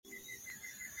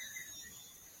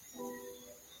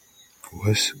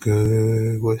What's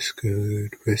good? What's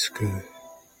good? What's good?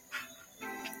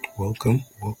 Welcome.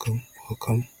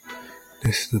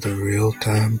 This is the Real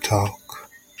Time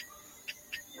Talk.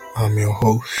 I'm your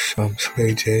host, I'm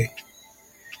Slay J.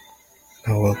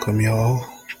 I welcome y'all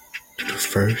to the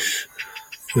first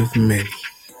of many.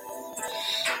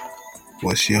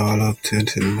 What's y'all up to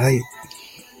tonight?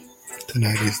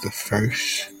 Tonight is the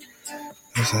first.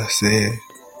 As I said,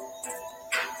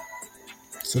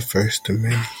 it's the first of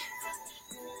many.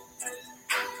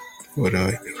 What do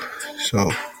I do?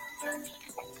 So,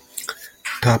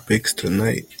 topics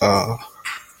tonight are: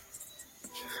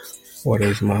 what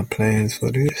is my plans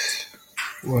for this?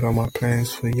 What are my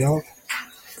plans for y'all?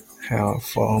 How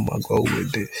far am I go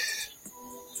with this?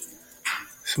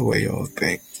 So what y'all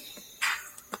think?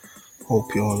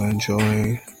 Hope y'all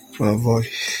enjoying my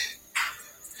voice.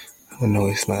 I know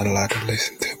it's not a lot to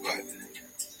listen to, but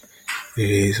it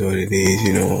is what it is,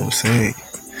 you know what I'm saying?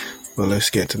 But let's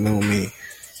get to know me.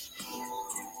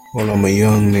 Well, I'm a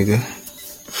young nigga.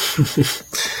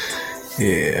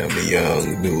 Yeah, I'm a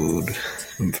young dude.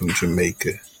 I'm from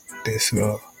Jamaica. That's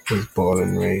was born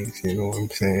and raised, you know what I'm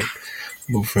saying?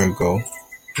 I'm a Virgo.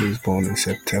 I was born in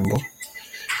September.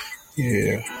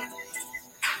 Yeah.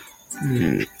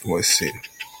 What's it?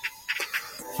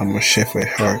 I'm a chef at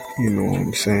heart, you know what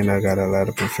I'm saying? I got a lot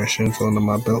of professions under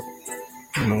my belt,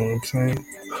 you know what I'm saying?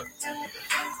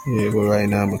 Yeah, but right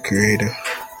now I'm a creator,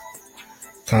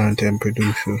 content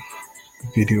producer,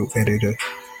 video editor,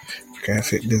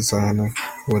 graphic designer,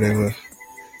 whatever,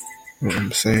 you know what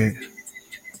I'm saying?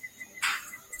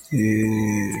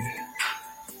 Yeah.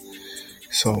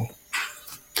 So,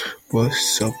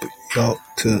 what's up, y'all?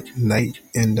 Tonight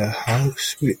in the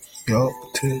house with y'all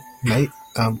tonight.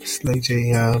 I'm Slay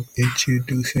J. I'm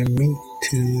introducing me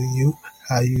to you.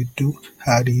 How you do?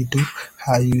 How do you do?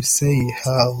 How you say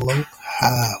hello?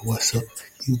 Hi, what's up?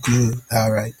 You good?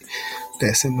 Alright.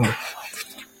 That's enough.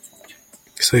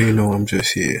 So you know I'm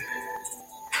just here.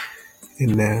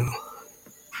 And now,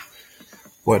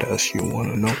 what else you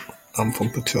wanna know? I'm from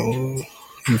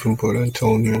Puerto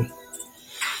Antonio.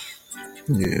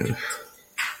 Yeah.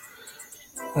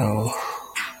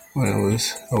 When I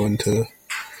went to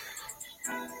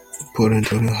Puerto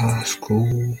Antonio High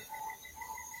School.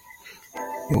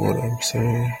 You know what I'm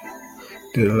saying?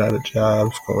 Did a lot of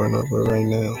jobs growing up, but right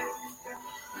now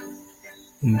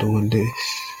I'm doing this.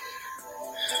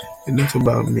 Enough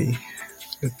about me.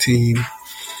 The team.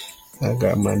 I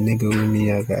got my nigga with me.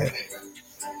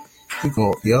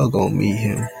 Y'all gonna meet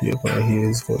him. You're gonna hear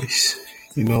his voice.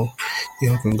 You know,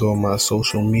 y'all can go on my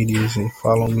social medias and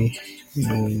follow me. You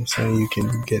know what I'm saying? You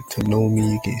can get to know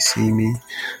me. You can see me.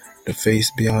 The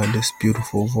face behind this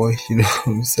beautiful voice. You know what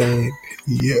I'm saying?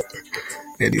 Yeah.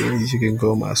 Anyways, you can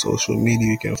go on my social media.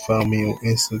 You can find me on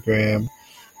Instagram.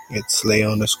 It's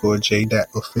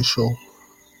slay_j.official.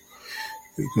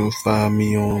 You can find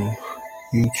me on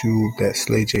YouTube. That's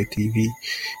SlayJTV.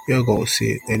 Y'all gonna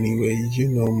see it anyways. You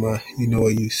know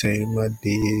what you saying, my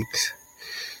digs.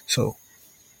 So,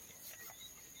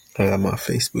 I got my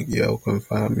Facebook. Y'all can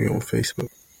find me on Facebook.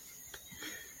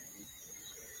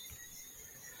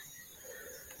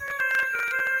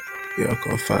 Y'all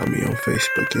can find me on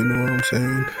Facebook. You know what I'm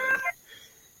saying?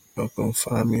 Y'all can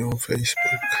find me on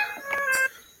Facebook.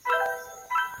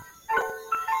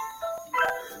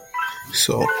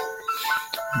 So,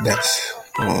 that's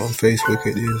on Facebook.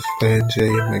 It is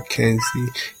NJ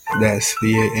Mackenzie. That's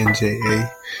VANJA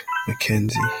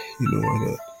Mackenzie. You know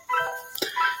what up?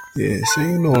 Yeah, so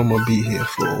you know I'm gonna be here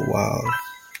for a while,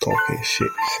 talking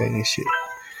shit, saying shit.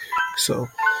 So,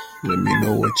 let me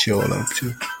know what y'all up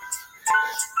to.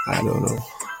 I don't know.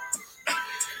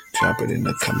 Drop it in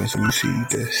the comments when you see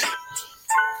this.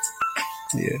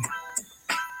 Yeah.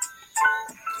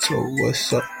 So,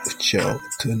 what's up with y'all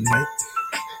tonight?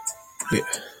 Yeah.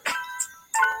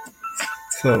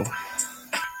 So,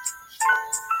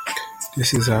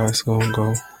 this is how it's gonna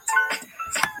go.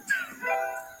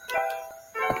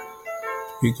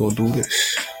 We gonna do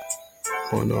this.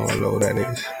 On all low, that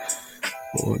is.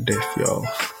 On death, y'all.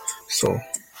 So,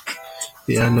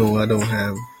 yeah, I know I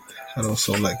don't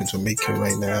sound like a Jamaican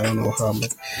right now. I don't know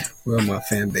where my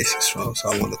fan base is from, so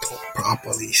I want to talk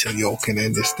properly so y'all can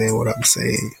understand what I'm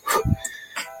saying.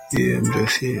 Yeah, I'm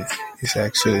just here. It's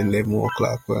actually 11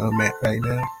 o'clock where I'm at right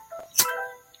now.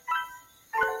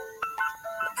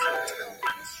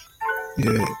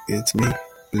 Yeah, it's me,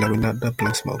 blowing out the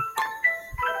blunt smoke.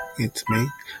 It's me,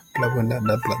 blowing out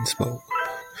the blunt smoke.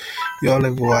 Y'all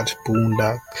ever watch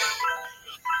Boondocks?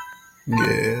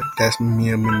 Yeah, that's me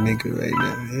and my nigga right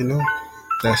now, you know?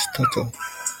 That's Toto.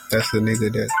 That's the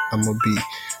nigga that I'm gonna be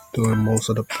doing most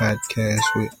of the podcast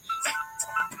with.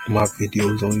 my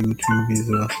videos on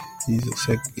YouTube.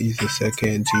 He's the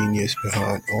second genius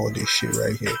behind all this shit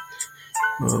right here.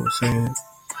 You know what I'm saying?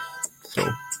 So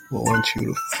I want you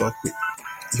to fuck with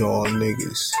y'all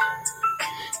niggas.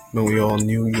 No, y'all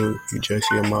knew you just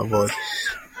hear my voice.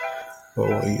 But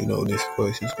well, you know this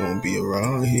voice is gonna be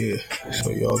around here. So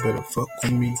y'all better fuck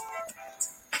with me.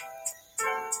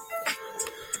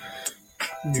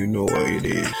 You know what it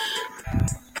is.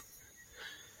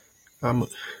 I'm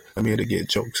here to get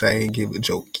jokes. I ain't give a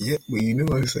joke yet, but you know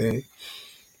what I'm saying?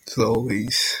 It's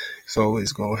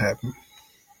always gonna happen.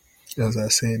 As I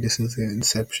said, this is the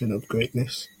inception of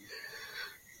greatness.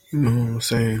 You know what I'm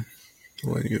saying?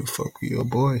 When you fuck with your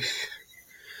boys,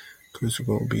 because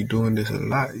we're gonna be doing this a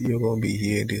lot. You're gonna be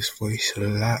hearing this voice a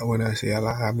lot. When I say a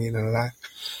lot, I mean a lot.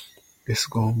 It's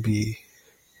gonna be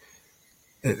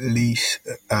at least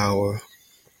an hour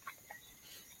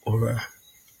or an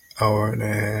hour and a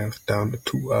half down to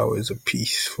 2 hours a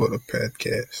piece for the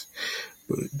podcast.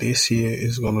 But this year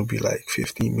is gonna be like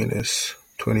 15 minutes,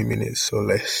 20 minutes or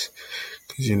less.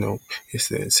 Because, you know, it's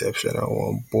the inception. I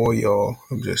won't bore y'all.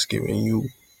 I'm just giving you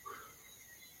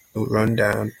a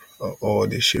rundown of all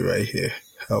this shit right here.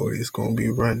 How it is going to be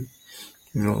run.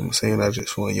 You know what I'm saying? I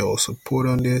just want y'all support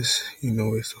on this. You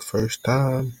know, it's the first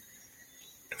time.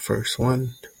 The first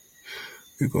one.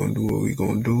 We're going to do what we're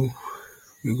going to do.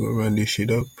 We're going to run this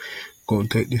shit up. Going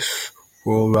to take this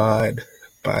roll ride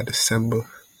by December.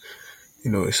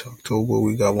 You know, it's October.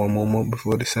 We got one more month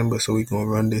before December, so we're going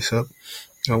to run this up.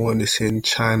 I want this in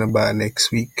China by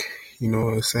next week. You know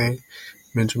what I'm saying?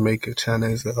 I'm in Jamaica. China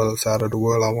is the other side of the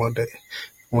world. I want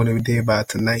it there by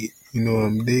tonight. You know what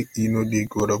I'm dig? You know,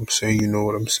 dig what I'm saying. You know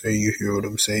what I'm saying. You hear what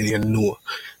I'm saying. You know.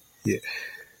 Yeah.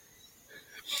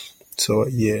 So,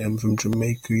 yeah, I'm from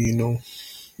Jamaica, you know.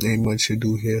 Ain't much to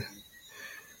do here.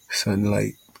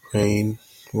 Sunlight, rain,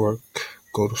 work,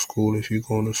 go to school. If you're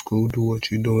going to school, do what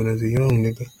you're doing as a young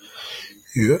nigga.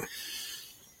 Yeah.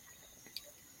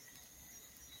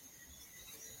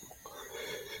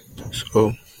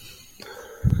 So,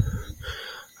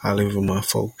 I live with my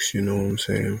folks, you know what I'm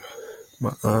saying?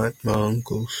 My aunt, my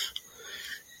uncles.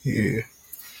 Yeah.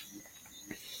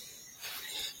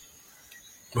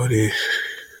 But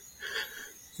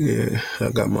yeah, I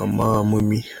got my mom with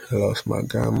me. I lost my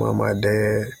grandma, my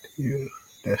dad. Yeah,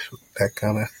 that's that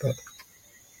kind of stuff.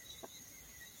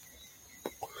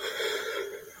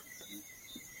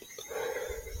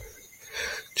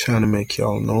 Trying to make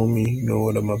y'all know me, know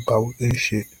what I'm about and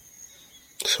shit.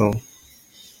 So,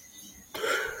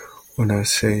 when I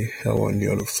say I want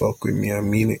y'all to fuck with me, I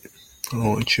mean it. I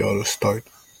want y'all to start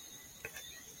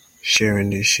sharing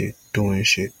this shit, doing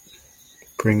shit,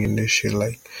 bringing this shit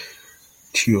like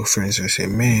to your friends and say,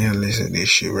 man, listen to this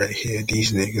shit right here.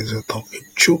 These niggas are talking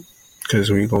truth.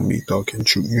 Because we gonna be talking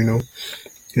truth, you know.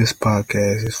 This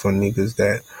podcast is for niggas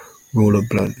that roll a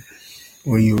blunt.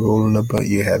 When you rolling a blunt,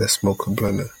 you had to smoke a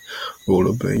blunt, roll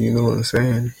a blunt. You know what I'm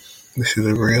saying? This is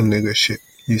a real nigga shit.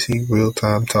 You see, real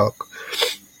time talk.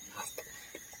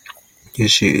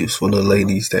 This shit is for the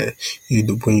ladies that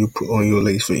when you put on your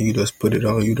lace front, you just put it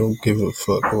on. You don't give a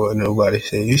fuck what nobody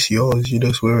say. It's yours. You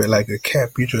just wear it like a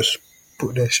cap. You just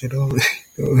put that shit on.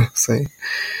 You know what I'm saying?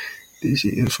 This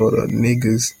shit is for the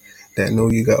niggas that know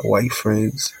you got white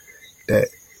friends that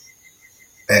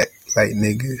act like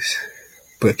niggas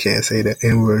but can't say the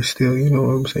N-word still. You know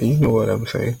what I'm saying? You know what I'm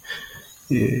saying?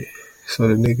 Yeah. So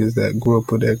the niggas that grew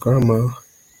up with that grandma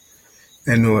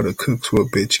and know how to cook, so a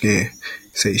bitch can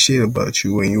say shit about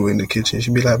you when you in the kitchen.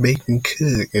 She be like, bacon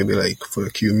cook. And be like,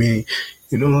 fuck you, me.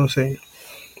 You know what I'm saying?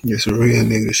 It's a real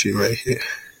nigga shit right here.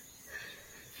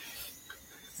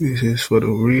 This is for the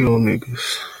real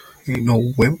niggas. Ain't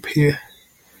no wimp here.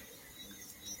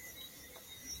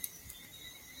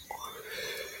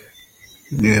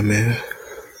 Yeah, man.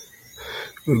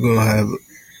 We're gonna have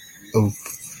a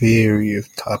variety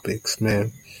of topics,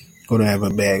 man. Gonna have a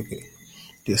bag.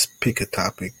 Just pick a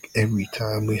topic every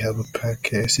time we have a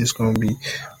podcast. It's gonna be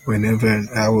whenever an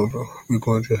hour, bro. We're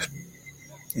gonna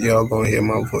y'all gonna hear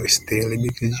my voice daily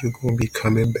because you're gonna be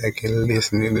coming back and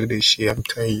listening to this shit. I'm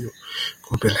telling you.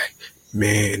 Gonna be like,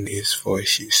 man, this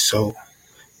voice is so.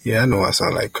 Yeah, I know I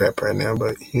sound like crap right now,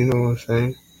 but you know what I'm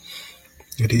saying?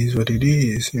 It is what it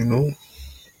is, you know?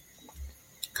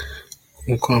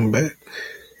 We'll come back.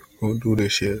 We'll do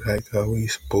this shit like how we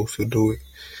supposed to do it.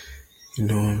 You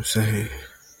know what I'm saying?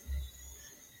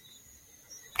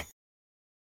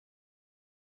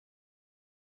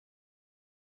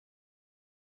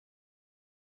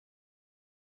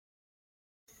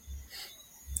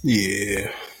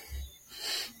 Yeah.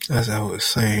 As I was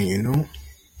saying, you know?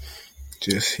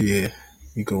 Just here.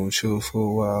 We gonna chill for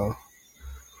a while.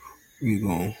 We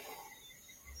gonna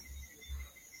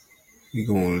We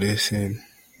gonna listen,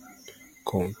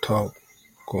 gonna talk,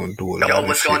 gonna do a lot of shit. Yo,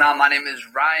 what's going on? My name is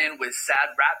Ryan with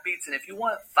Sad Rap Beats, and if you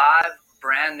want 5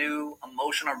 brand new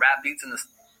emotional rap beats in the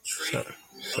street.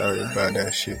 Sorry about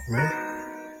that shit, man.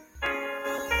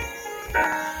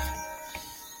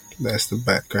 That's the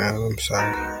background, I'm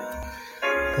sorry.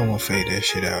 I'm gonna fade that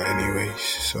shit out anyways,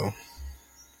 so.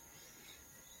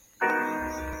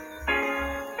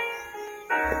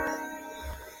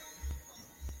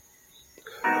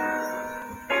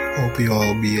 Hope you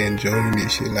all be enjoying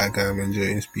this shit like I'm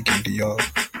enjoying speaking to y'all.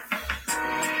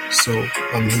 So,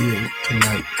 I'm here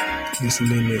tonight, listen.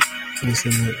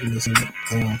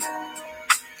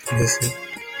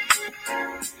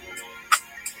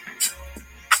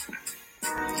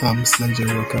 I'm Sledger,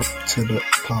 welcome to the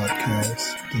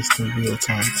podcast. It's the real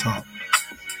time talk.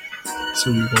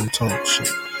 So we gonna talk shit.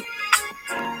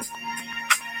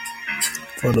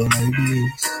 For the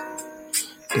ladies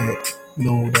that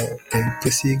know that they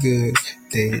pussy good,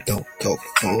 they don't talk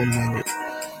for a minute.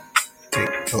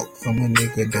 Take talk from a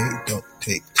nigga, they don't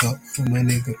take talk from a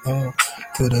nigga.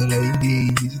 For the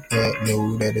ladies that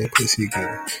know that they pussy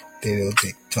good, they don't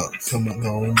take talk from a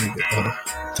no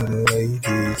nigga. To the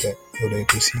ladies that know they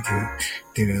pussy good,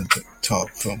 they don't take talk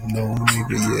from no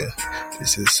nigga. Yeah,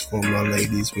 this is for my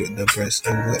ladies with the breast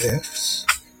over F's.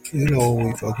 You know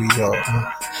we fuck with y'all.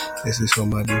 This is for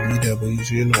my DBWs.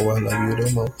 You know I love you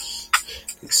the most.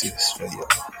 This is for y'all.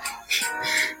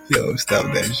 Yo,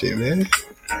 stop that shit, man.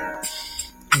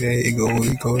 There you go.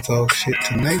 We go talk shit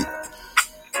tonight.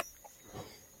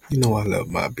 You know I love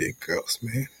my big girls,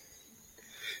 man.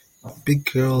 Big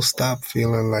girls, stop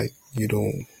feeling like you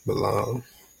don't belong.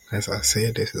 As I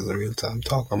said, this is a real time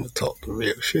talk. I'm gonna talk the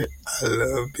real shit. I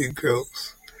love big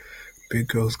girls. Big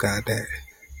girls got that.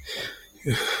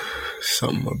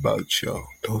 Something about y'all.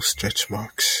 Those stretch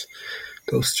marks.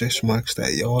 Those stretch marks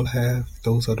that y'all have,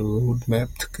 those are the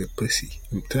roadmap to good pussy.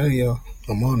 I'm telling y'all,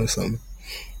 I'm on to something.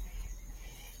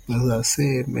 As I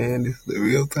said, man, this is the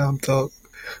real time talk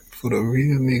for the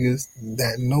real niggas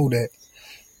that know that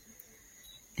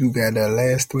you got that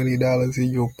last $20 in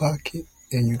your pocket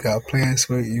and you got plans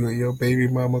for you and your baby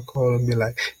mama call and be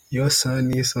like, your son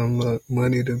needs some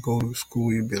money to go to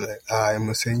school. You be like, I'm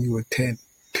gonna send you a 10.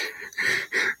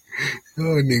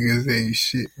 Y'all niggas ain't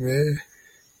shit, man.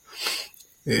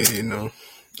 Yeah, you know,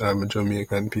 I'm a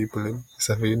Jamaican people.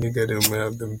 So if you nigga don't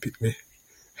have them pick me.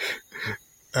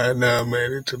 I know,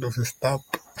 man, it should have stop.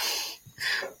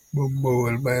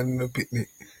 Bowl man, no picnic.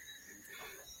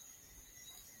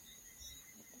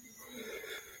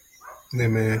 Yeah,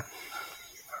 man.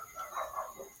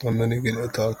 I'm a nigga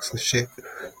that talks some shit.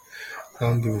 I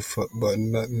don't give a fuck about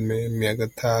nothing, man. Me, I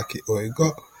gotta talk it or it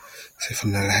go. So if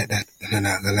I'm not like that, then they're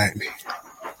not gonna like me.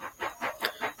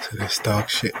 So let's talk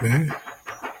shit, man.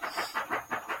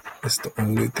 That's the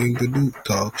only thing to do,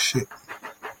 talk shit.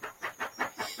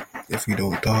 If you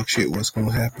don't talk shit, what's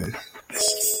gonna happen?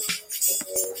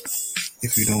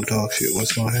 If you don't talk shit,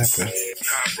 what's gonna happen?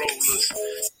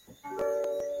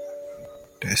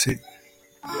 That's it.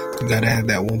 You gotta have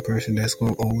that one person that's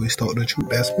gonna always talk the truth.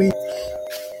 That's me.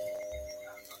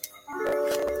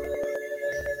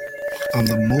 I'm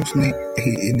the mostly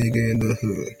hated nigga in the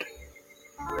hood.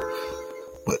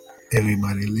 But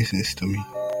everybody listens to me.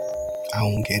 I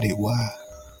don't get it, why?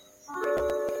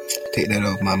 Take that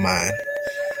off my mind.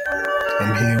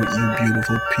 I'm here with you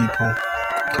beautiful people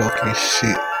talking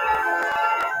shit.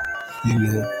 You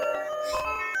know,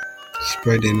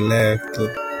 spreading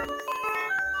laughter,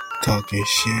 talking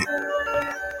shit.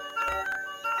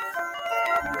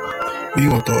 We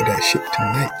gonna talk that shit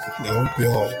tonight. I hope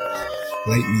y'all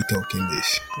like me talking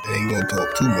this. I ain't gonna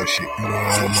talk too much shit. You know,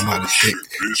 I want my mouth to stick.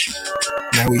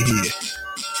 Now we here.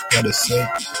 Gotta say,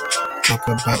 talk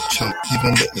about Trump,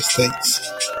 even the mistakes.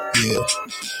 Yeah.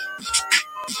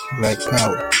 Black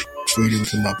power, freedom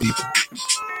to my people.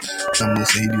 I'm gonna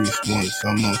say this once,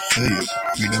 I'm gonna say it.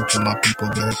 Freedom to my people,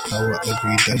 black power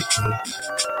every day.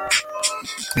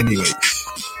 Anyways.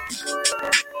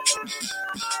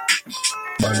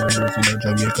 My name is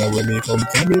Jamaica, where me come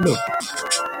from, you know.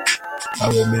 I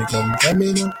will make them from,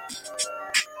 you know.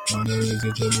 My name is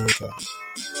Jamaica.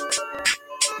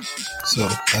 So,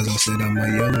 as I said, I'm a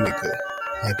young nigga.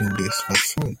 I do this for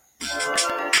fun.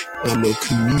 I'm a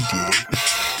comedian.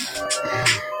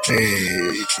 Hey,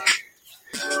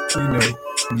 you know,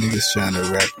 niggas trying to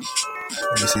rap.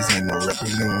 This ain't no rap,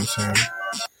 you know what I'm saying?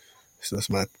 So it's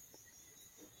my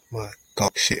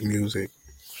talk shit music.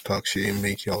 Talk shit and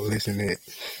make y'all listen to it.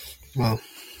 Well,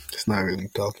 it's not really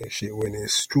talking shit when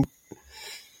it's true.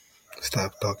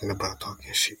 Stop talking about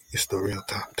talking shit. It's the real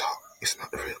time talk. It's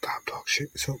not the real time talk shit.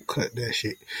 So cut that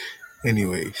shit.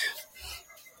 Anyways,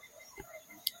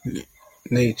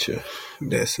 nature,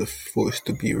 that's a force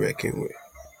to be reckoned with.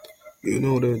 You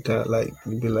know that like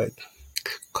you be like,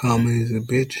 karma is a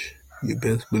bitch. You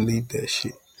best believe that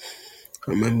shit.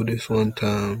 I remember this one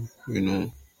time,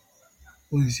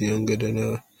 was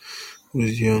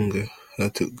younger. I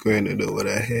took granted of what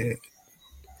I had.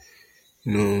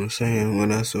 You know what I'm saying?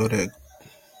 When I saw that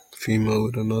female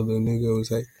with another nigga, I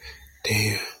was like,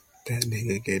 damn, that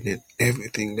nigga getting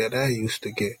everything that I used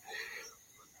to get.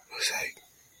 I was like,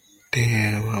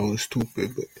 damn, I was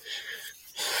stupid, but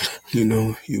you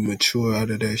mature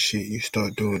out of that shit. You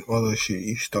start doing other shit.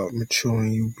 You start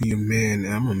maturing. You be a man.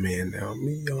 I'm a man now.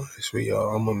 Me honest with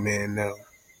y'all, I'm a man now.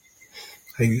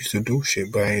 I used to do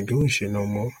shit, but I ain't doing shit no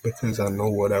more because I know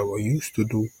what I used to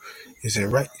do isn't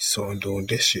right. So I'm doing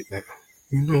this shit now.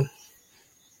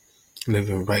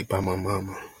 Living right by my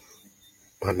mama.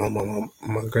 I know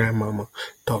my grandmama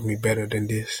taught me better than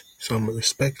this. So I'm going to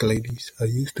respect ladies. I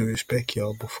used to respect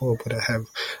y'all before, but I have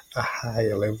a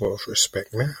higher level of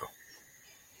respect now.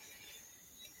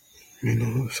 You know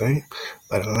what I'm saying?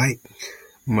 But I like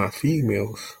my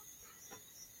females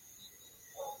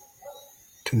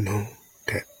to know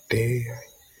that they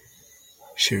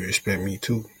should respect me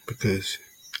too, because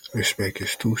respect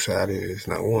is two-sided, it's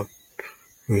not one.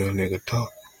 Real nigga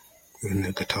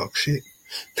talk shit.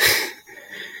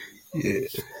 Yeah.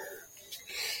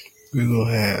 We're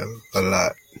gonna have a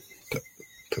lot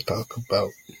to talk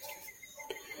about.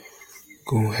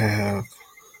 Gonna have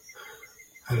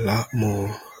a lot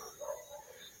more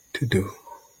to do.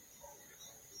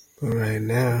 But right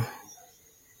now,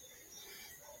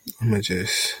 I'ma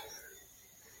just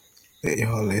let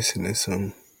y'all listen to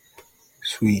some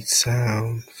sweet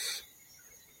sounds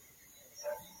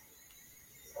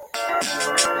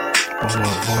on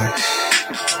my voice.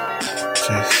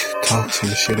 Just talk some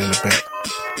shit in the back.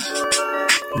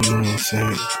 You know what I'm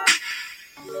saying?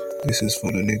 This is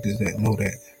for the niggas that know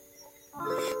that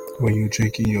when you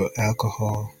drinking your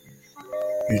alcohol,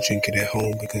 you drink it at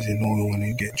home because you know when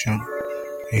you get drunk,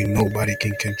 ain't nobody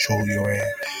can control your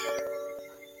ass.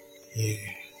 Yeah.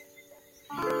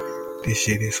 This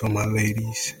shit is for my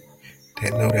ladies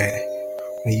that know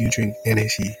that when you drink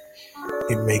energy,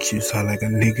 it makes you sound like a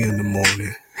nigga in the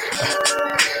morning.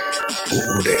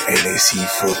 Oh, that energy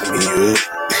fuck me up.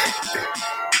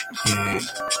 Yeah.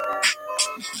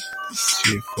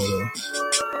 Shit for the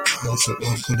house and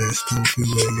uncle that still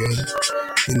feel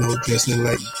like dressing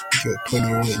like you're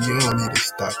 21. You don't need to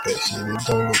stop that shit. It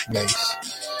don't look nice.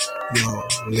 Yo,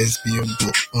 lesbian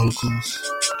uncles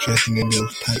dressing in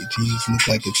those tight jeans look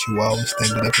like a chihuahua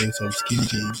standing up in some skinny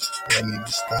jeans. I need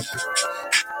to stop it.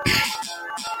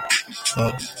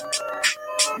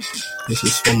 This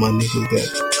is for my niggas that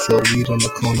sell weed on the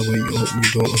corner where you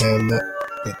don't have nothing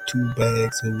but 2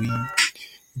 bags of weed.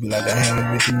 You be like, I have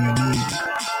everything you need,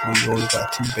 but you only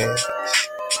got 2 bags.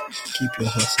 Keep your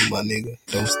hustle, my nigga.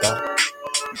 Don't stop.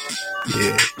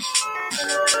 Yeah.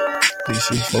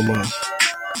 This is for my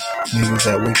niggas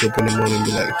that wake up in the morning and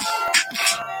be like,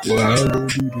 what I gonna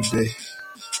do today?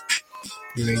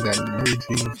 You ain't got no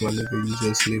dreams, my nigga. You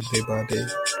just live day by day.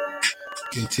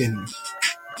 Continue.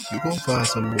 You gonna find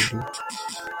something to do.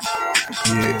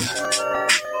 Yeah.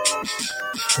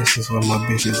 This is for my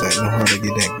bitches that know how to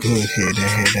get that good head. That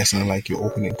head that sound like you're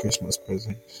opening Christmas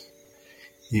presents.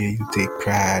 Yeah, you take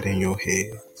pride in your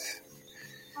head.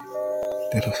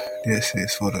 This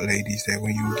is for the ladies that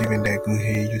when you giving that good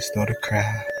head, you start to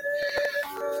cry.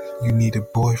 You need a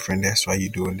boyfriend, that's why you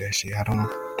doing that shit.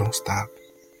 Don't stop.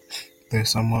 There's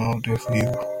someone out there for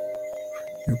you.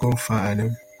 You gonna find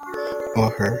him or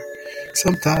her.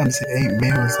 Sometimes it ain't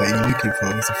males that you're looking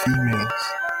for, it's the females.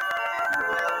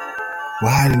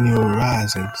 Widen your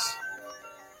horizons.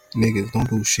 Niggas, don't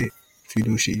do shit. If you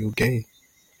do shit, you're gay.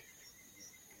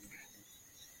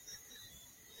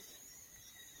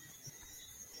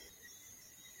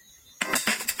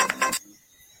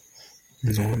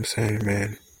 You know what I'm saying,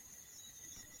 man?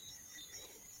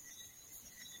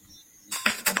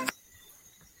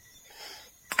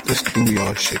 Just do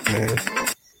y'all shit, man.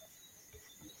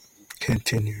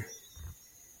 Continue.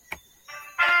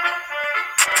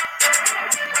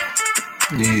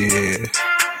 Yeah.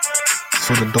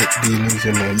 For the dope dealers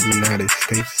in the United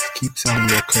States, keep selling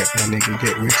your crap, my nigga,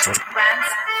 get richer.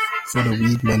 For the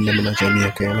weed man, them in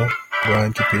Jamaica, you know? Go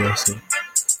and keep it yourself.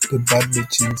 The bad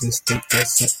bitches just think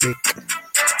that's a dick.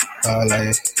 All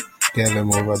I get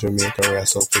them over Jamaica where I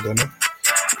saw for them.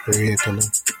 Rate them.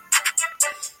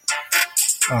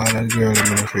 All that girl I'm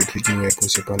not afraid to give away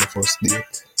pussy on the first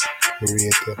date.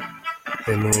 Rate them.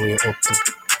 They know where you're up to.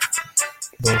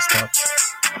 Don't stop.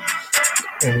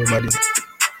 Everybody.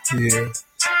 Yeah.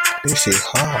 This shit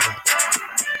hard.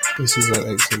 This is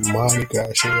like some Mardi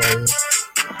Gras shit right here.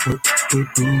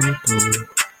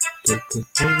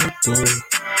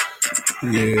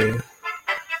 Yeah,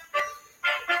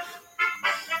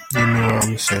 you know what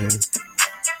I'm saying.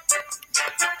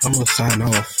 I'm gonna sign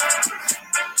off.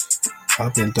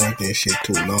 I've been talking shit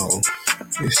too long.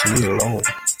 It's me alone.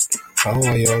 How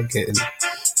are y'all getting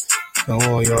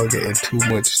too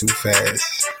much too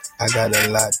fast? I got a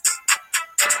lot.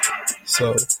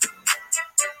 So,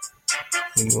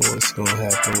 you know what's gonna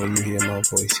happen when you hear my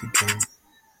voice again.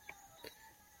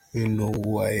 You know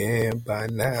who I am by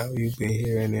now. You've been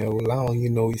hearing it all along. You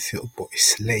know it's your boy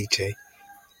Slay J.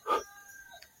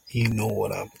 You know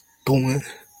what I'm doing.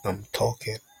 I'm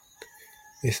talking.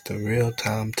 It's the real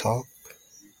time talk.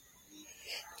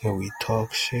 And we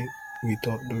talk shit. We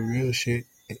talk the real shit.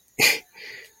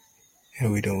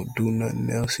 And we don't do nothing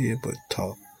else here but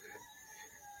talk.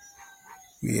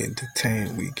 We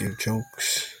entertain. We give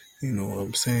jokes. You know what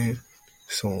I'm saying?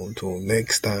 So until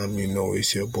next time, you know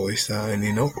it's your boy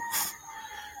signing off.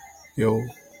 Yo,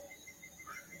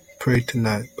 pray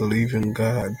tonight. Believe in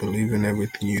God. Believe in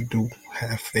everything you do.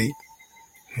 Have faith.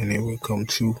 And it will come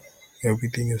true.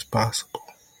 Everything is possible.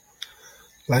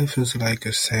 Life is like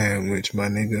a sandwich, my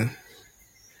nigga.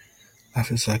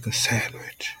 Life is like a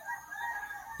sandwich.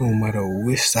 No matter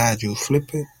which side you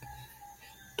flip it,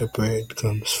 the bread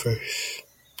comes first.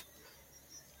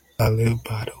 I live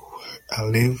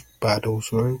by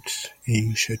those words, and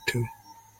you should too.